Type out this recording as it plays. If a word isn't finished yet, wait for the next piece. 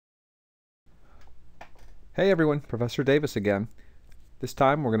Hey everyone, Professor Davis again. This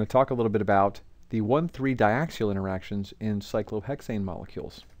time we're going to talk a little bit about the 1,3-diaxial interactions in cyclohexane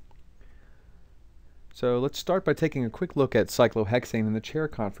molecules. So let's start by taking a quick look at cyclohexane in the chair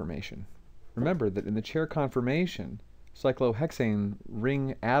conformation. Remember that in the chair conformation, cyclohexane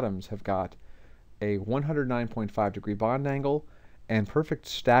ring atoms have got a 109.5 degree bond angle and perfect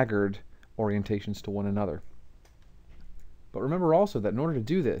staggered orientations to one another. But remember also that in order to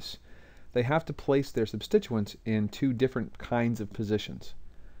do this, they have to place their substituents in two different kinds of positions.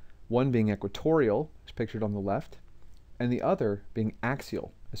 One being equatorial, as pictured on the left, and the other being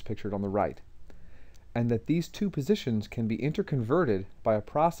axial, as pictured on the right. And that these two positions can be interconverted by a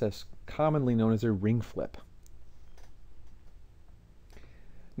process commonly known as a ring flip.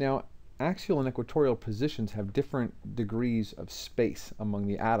 Now, axial and equatorial positions have different degrees of space among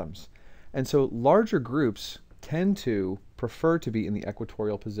the atoms, and so larger groups tend to prefer to be in the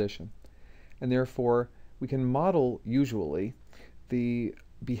equatorial position. And therefore, we can model, usually, the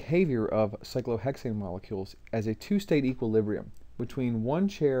behavior of cyclohexane molecules as a two-state equilibrium between one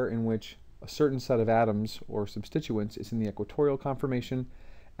chair in which a certain set of atoms or substituents is in the equatorial conformation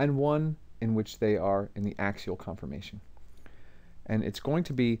and one in which they are in the axial conformation. And it's going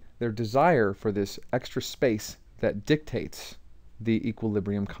to be their desire for this extra space that dictates the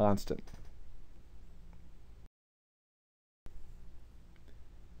equilibrium constant.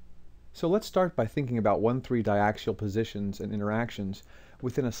 So let's start by thinking about 1,3-diaxial positions and interactions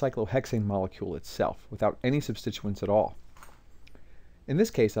within a cyclohexane molecule itself, without any substituents at all. In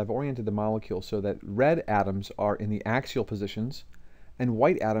this case, I've oriented the molecule so that red atoms are in the axial positions and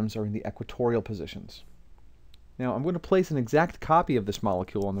white atoms are in the equatorial positions. Now I'm going to place an exact copy of this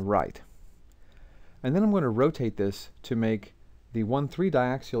molecule on the right. And then I'm going to rotate this to make the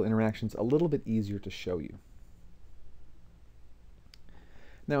 1,3-diaxial interactions a little bit easier to show you.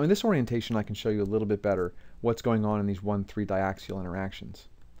 Now in this orientation I can show you a little bit better what's going on in these 1,3-diaxial interactions.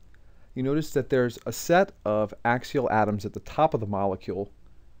 You notice that there's a set of axial atoms at the top of the molecule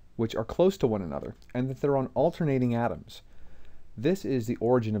which are close to one another and that they're on alternating atoms. This is the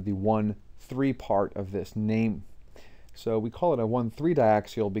origin of the 1,3 part of this name. So we call it a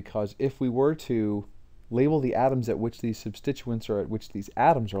 1,3-diaxial because if we were to label the atoms at which these substituents or at which these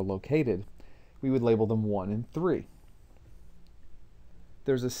atoms are located, we would label them 1 and 3.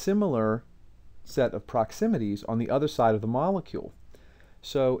 There's a similar set of proximities on the other side of the molecule.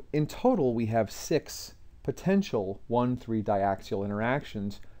 So in total we have 6 potential 1,3-diaxial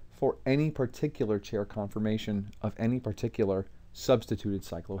interactions for any particular chair conformation of any particular substituted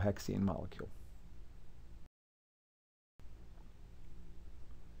cyclohexane molecule.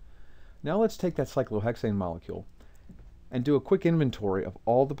 Now let's take that cyclohexane molecule and do a quick inventory of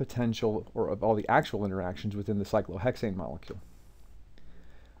all the potential or of all the actual interactions within the cyclohexane molecule.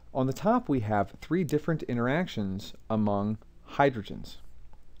 On the top we have 3 different interactions among hydrogens.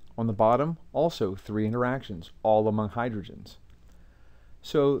 On the bottom also 3 interactions, all among hydrogens.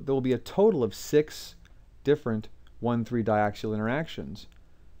 So there will be a total of 6 different 1,3-diaxial interactions,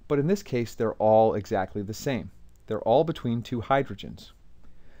 but in this case they're all exactly the same. They're all between 2 hydrogens.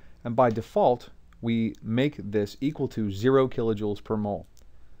 And by default we make this equal to 0 kilojoules per mole.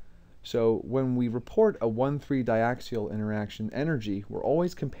 So when we report a 1,3-diaxial interaction energy, we're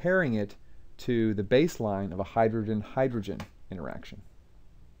always comparing it to the baseline of a hydrogen-hydrogen interaction.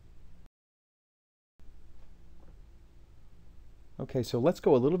 Okay, so let's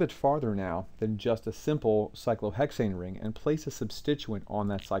go a little bit farther now than just a simple cyclohexane ring and place a substituent on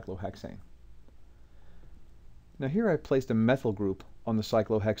that cyclohexane. Now here I placed a methyl group on the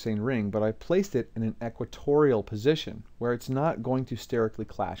cyclohexane ring, but I placed it in an equatorial position where it's not going to sterically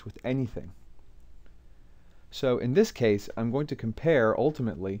clash with anything. So in this case, I'm going to compare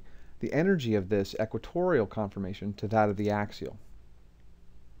ultimately the energy of this equatorial conformation to that of the axial.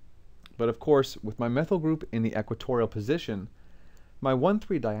 But of course, with my methyl group in the equatorial position, my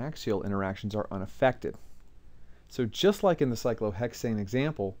 1,3-diaxial interactions are unaffected. So just like in the cyclohexane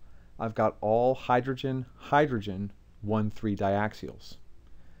example, I've got all hydrogen-hydrogen 1,3-diaxials.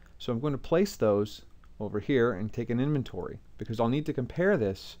 So I'm going to place those over here and take an inventory because I'll need to compare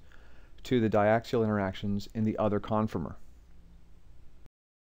this to the diaxial interactions in the other conformer.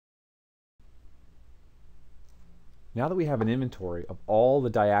 Now that we have an inventory of all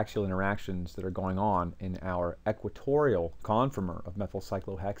the diaxial interactions that are going on in our equatorial conformer of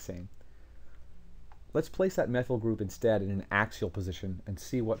methylcyclohexane, let's place that methyl group instead in an axial position and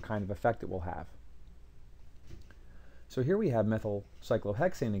see what kind of effect it will have. So here we have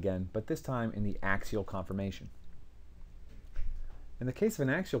methylcyclohexane again, but this time in the axial conformation. In the case of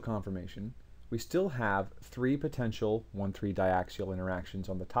an axial conformation, we still have 3 potential 1,3-diaxial interactions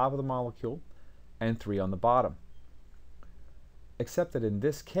on the top of the molecule and 3 on the bottom. Except that in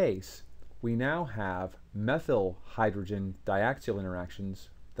this case, we now have methyl hydrogen diaxial interactions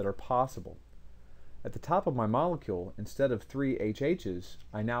that are possible. At the top of my molecule, instead of 3 HHs,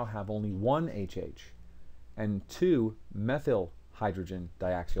 I now have only 1 HH and 2 methyl hydrogen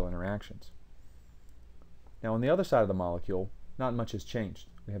diaxial interactions. Now on the other side of the molecule, not much has changed.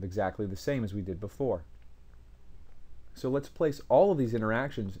 We have exactly the same as we did before. So let's place all of these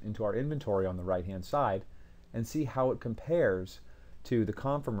interactions into our inventory on the right-hand side and see how it compares to the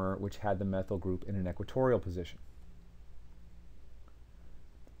conformer which had the methyl group in an equatorial position.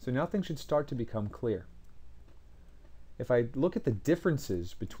 So now things should start to become clear. If I look at the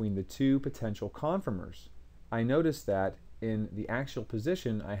differences between the two potential conformers, I notice that in the axial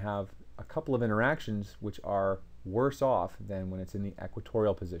position I have a couple of interactions which are worse off than when it's in the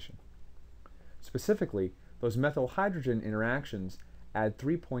equatorial position. Specifically, those methyl hydrogen interactions add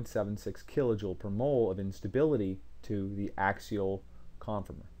 3.76 kilojoule per mole of instability to the axial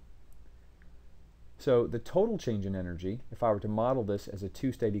conformer. So the total change in energy, if I were to model this as a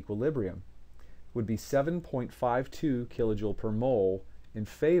two-state equilibrium, would be 7.52 kilojoule per mole in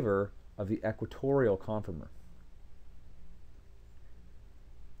favor of the equatorial conformer.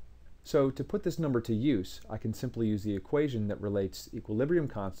 So to put this number to use, I can simply use the equation that relates equilibrium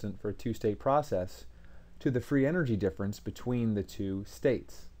constant for a two-state process to the free energy difference between the two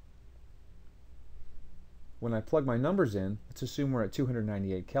states. When I plug my numbers in, let's assume we're at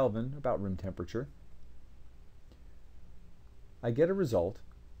 298 Kelvin, about room temperature, I get a result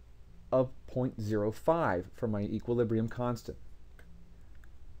of 0.05 for my equilibrium constant.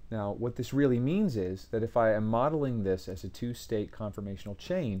 Now, what this really means is that if I am modeling this as a two-state conformational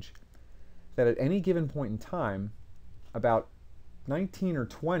change, that at any given point in time, about 19 or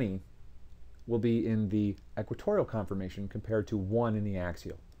 20 will be in the equatorial conformation compared to 1 in the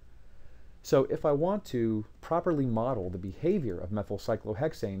axial. So if I want to properly model the behavior of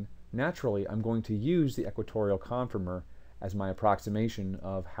methylcyclohexane, naturally I'm going to use the equatorial conformer as my approximation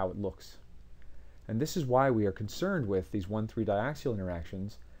of how it looks. And this is why we are concerned with these 1,3 diaxial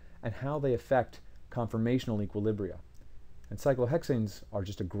interactions and how they affect conformational equilibria. And cyclohexanes are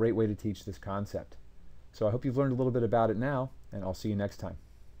just a great way to teach this concept. So I hope you've learned a little bit about it now, and I'll see you next time.